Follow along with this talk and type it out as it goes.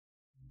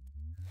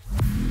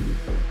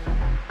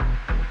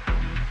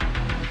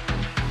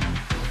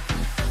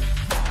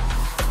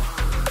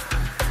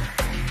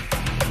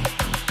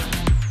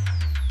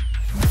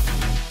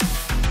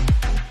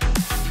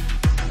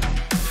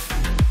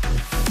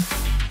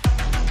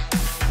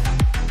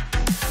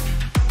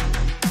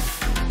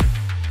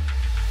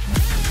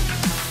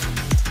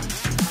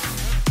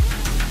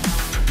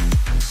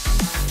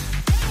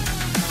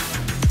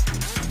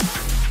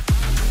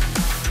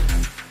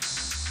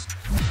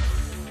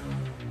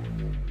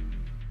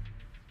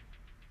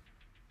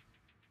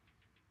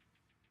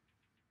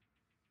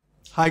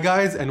Hi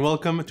guys, and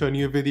welcome to a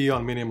new video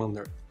on Minimal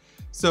Nerd.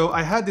 So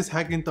I had this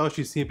Hackintosh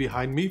you see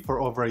behind me for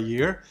over a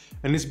year,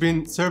 and it's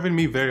been serving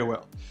me very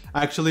well.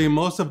 Actually,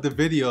 most of the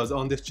videos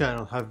on this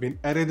channel have been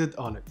edited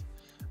on it,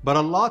 but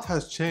a lot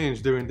has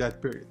changed during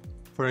that period.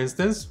 For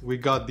instance, we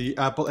got the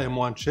Apple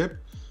M1 chip,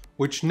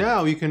 which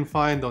now you can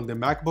find on the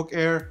MacBook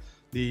Air,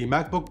 the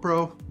MacBook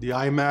Pro, the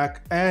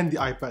iMac, and the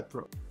iPad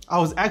Pro. I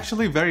was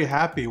actually very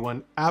happy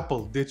when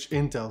Apple ditched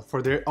Intel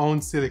for their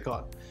own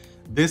silicon.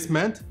 This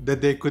meant that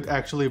they could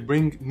actually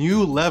bring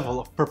new level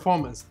of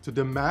performance to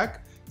the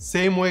Mac,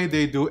 same way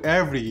they do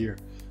every year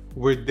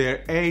with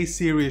their A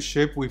series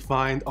chip we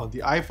find on the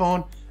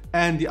iPhone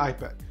and the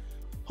iPad.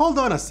 Hold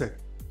on a sec.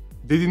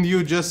 Didn't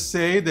you just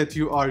say that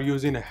you are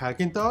using a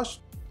Hackintosh?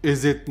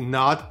 Is it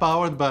not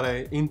powered by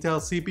an Intel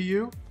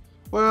CPU?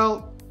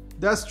 Well,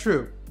 that's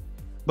true.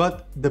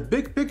 But the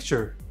big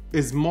picture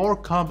is more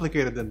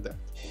complicated than that.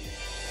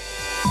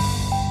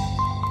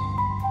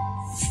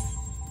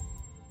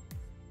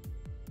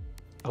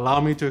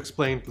 Allow me to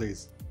explain,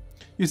 please.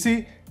 You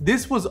see,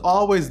 this was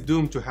always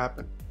doomed to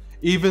happen.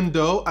 Even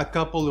though a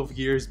couple of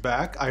years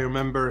back, I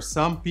remember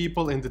some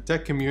people in the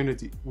tech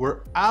community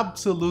were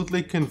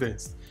absolutely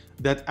convinced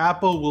that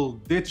Apple will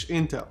ditch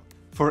Intel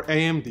for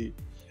AMD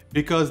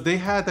because they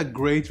had a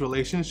great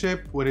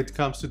relationship when it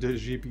comes to their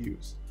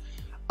GPUs.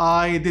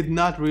 I did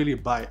not really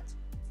buy it.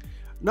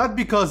 Not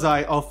because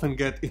I often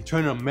get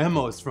internal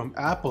memos from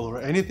Apple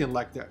or anything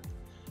like that.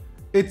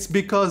 It's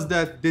because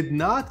that did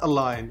not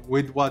align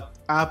with what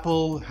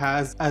Apple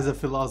has as a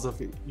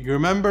philosophy. You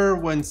remember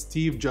when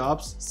Steve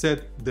Jobs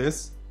said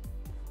this?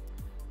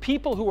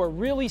 People who are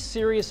really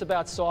serious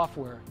about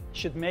software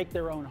should make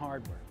their own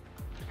hardware.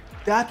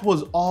 That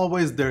was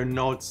always their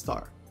North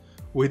Star,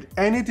 with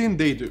anything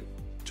they do,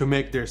 to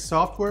make their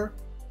software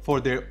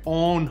for their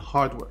own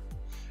hardware,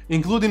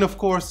 including of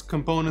course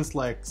components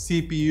like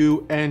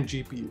CPU and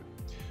GPU,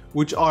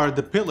 which are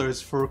the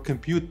pillars for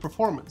compute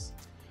performance.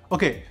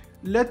 Okay,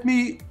 let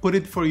me put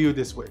it for you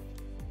this way.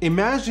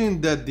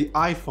 Imagine that the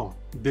iPhone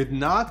did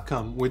not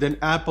come with an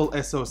Apple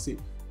SoC,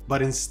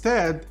 but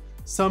instead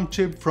some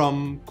chip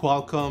from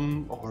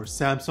Qualcomm or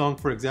Samsung,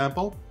 for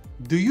example.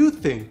 Do you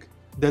think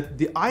that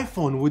the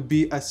iPhone would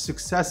be as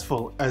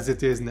successful as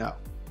it is now?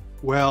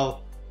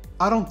 Well,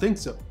 I don't think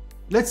so.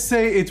 Let's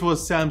say it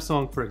was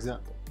Samsung, for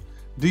example.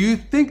 Do you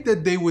think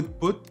that they would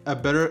put a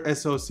better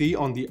SoC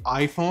on the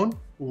iPhone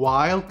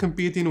while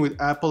competing with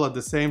Apple at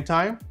the same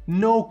time?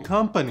 No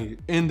company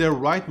in their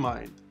right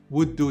mind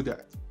would do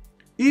that.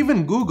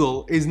 Even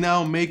Google is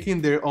now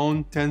making their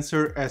own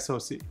Tensor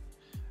SoC.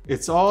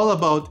 It's all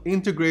about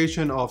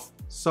integration of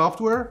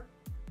software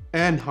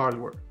and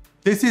hardware.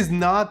 This is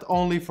not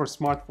only for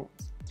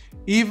smartphones.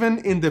 Even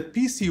in the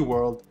PC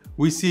world,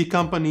 we see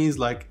companies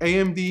like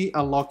AMD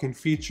unlocking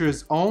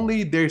features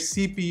only their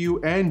CPU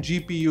and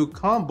GPU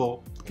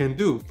combo can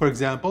do. For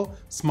example,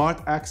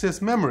 Smart Access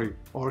Memory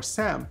or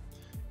SAM.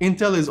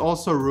 Intel is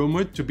also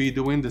rumored to be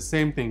doing the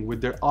same thing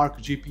with their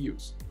Arc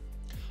GPUs.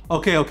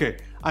 Okay,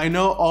 I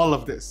know all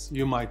of this,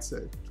 you might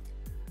say.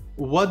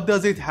 What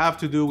does it have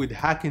to do with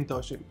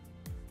Hackintoshing?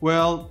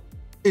 Well,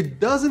 it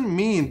doesn't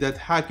mean that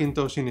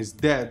Hackintoshing is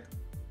dead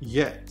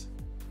yet.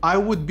 I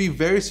would be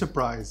very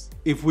surprised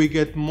if we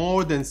get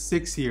more than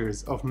 6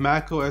 years of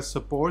macOS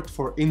support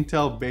for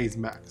Intel-based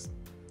Macs,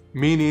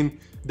 meaning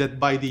that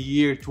by the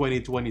year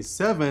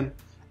 2027,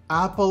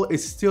 Apple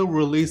is still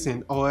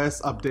releasing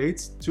OS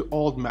updates to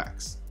old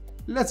Macs.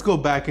 Let's go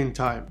back in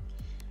time.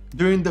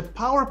 During the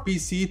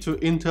PowerPC to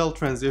Intel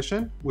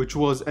transition, which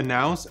was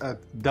announced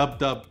at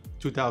DubDub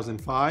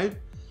 2005,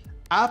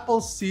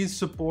 Apple ceased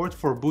support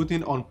for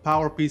booting on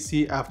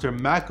PowerPC after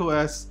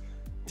macOS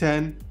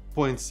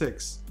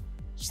 10.6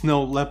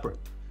 Snow Leopard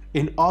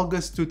in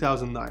August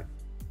 2009.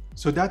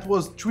 So that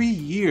was 3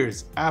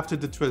 years after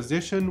the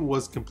transition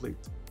was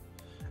complete.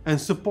 And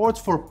support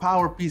for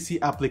PowerPC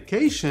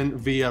application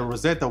via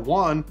Rosetta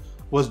 1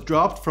 was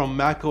dropped from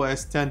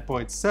macOS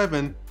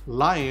 10.7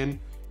 Lion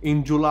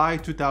in July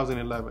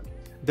 2011.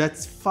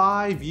 That's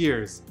 5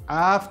 years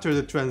after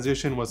the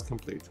transition was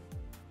complete.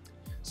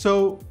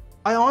 So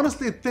I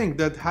honestly think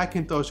that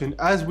Hackintoshing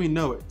as we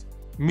know it,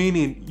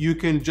 meaning you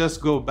can just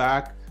go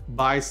back,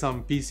 buy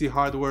some PC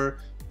hardware,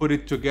 put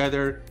it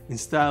together,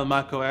 install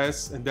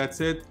macOS, and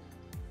that's it,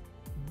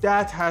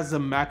 that has a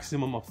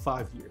maximum of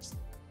 5 years.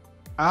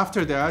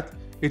 After that,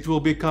 it will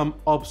become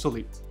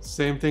obsolete.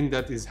 Same thing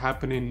that is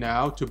happening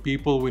now to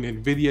people with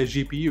NVIDIA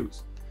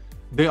GPUs.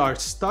 They are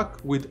stuck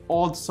with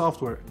old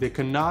software. They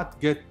cannot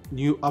get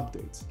new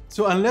updates.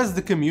 So unless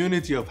the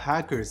community of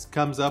hackers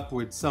comes up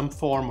with some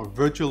form of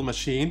virtual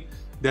machine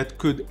that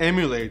could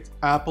emulate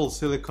Apple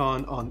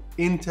Silicon on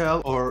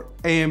Intel or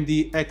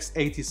AMD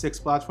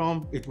x86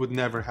 platform, it would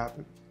never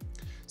happen.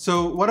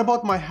 So what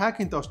about my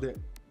Hackintosh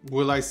then?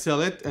 Will I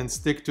sell it and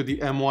stick to the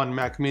M1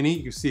 Mac Mini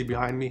you see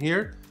behind me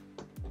here?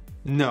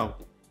 No,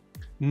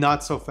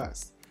 not so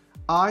fast.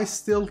 I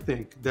still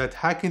think that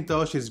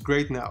Hackintosh is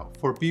great now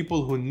for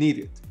people who need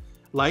it.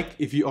 Like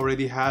if you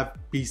already have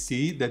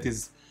PC that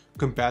is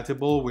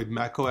compatible with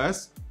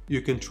macOS,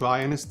 you can try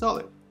and install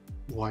it.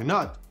 Why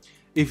not?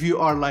 If you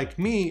are like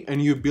me and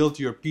you built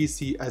your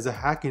PC as a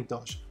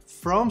Hackintosh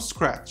from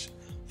scratch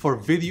for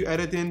video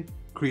editing,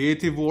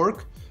 creative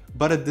work,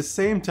 but at the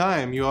same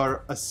time you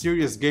are a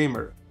serious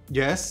gamer,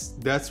 yes,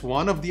 that's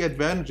one of the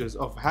advantages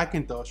of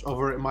Hackintosh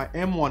over my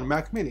M1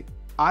 Mac Mini.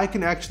 I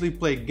can actually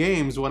play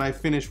games when I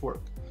finish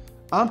work.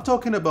 I'm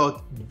talking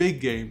about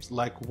big games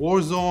like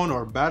Warzone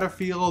or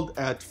Battlefield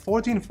at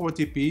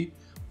 1440p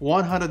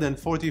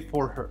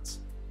 144 Hz,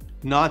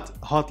 not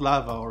Hot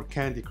Lava or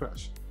Candy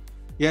Crush.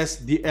 Yes,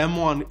 the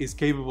M1 is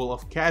capable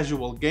of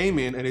casual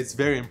gaming and it's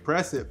very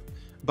impressive,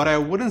 but I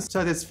wouldn't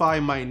satisfy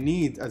my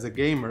needs as a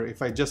gamer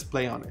if I just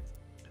play on it.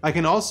 I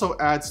can also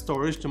add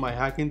storage to my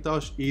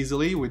Hackintosh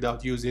easily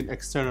without using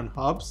external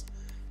hubs.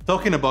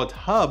 Talking about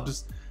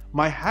hubs,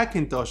 my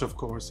Hackintosh of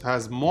course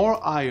has more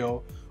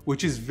I/O,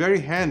 which is very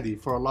handy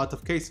for a lot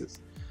of cases.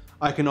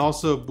 I can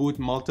also boot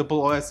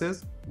multiple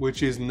OSs,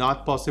 which is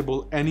not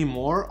possible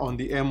anymore on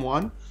the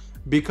M1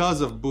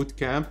 because of Boot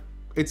Camp.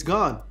 It's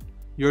gone.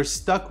 You're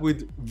stuck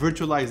with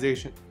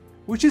virtualization,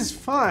 which is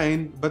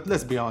fine, but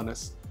let's be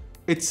honest,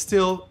 it's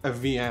still a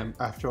VM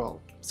after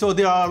all. So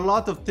there are a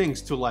lot of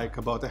things to like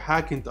about a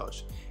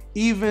Hackintosh,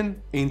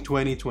 even in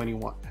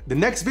 2021. The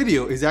next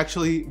video is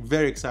actually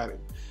very exciting.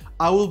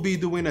 I will be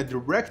doing a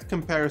direct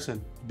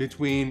comparison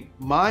between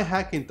my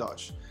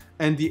Hackintosh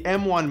and the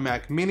M1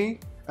 Mac Mini,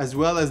 as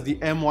well as the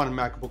M1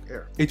 MacBook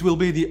Air. It will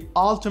be the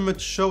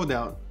ultimate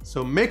showdown,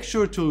 so make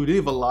sure to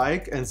leave a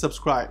like and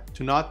subscribe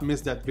to not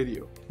miss that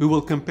video. We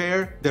will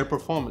compare their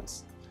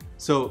performance.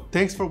 So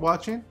thanks for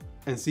watching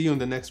and see you in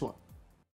the next one.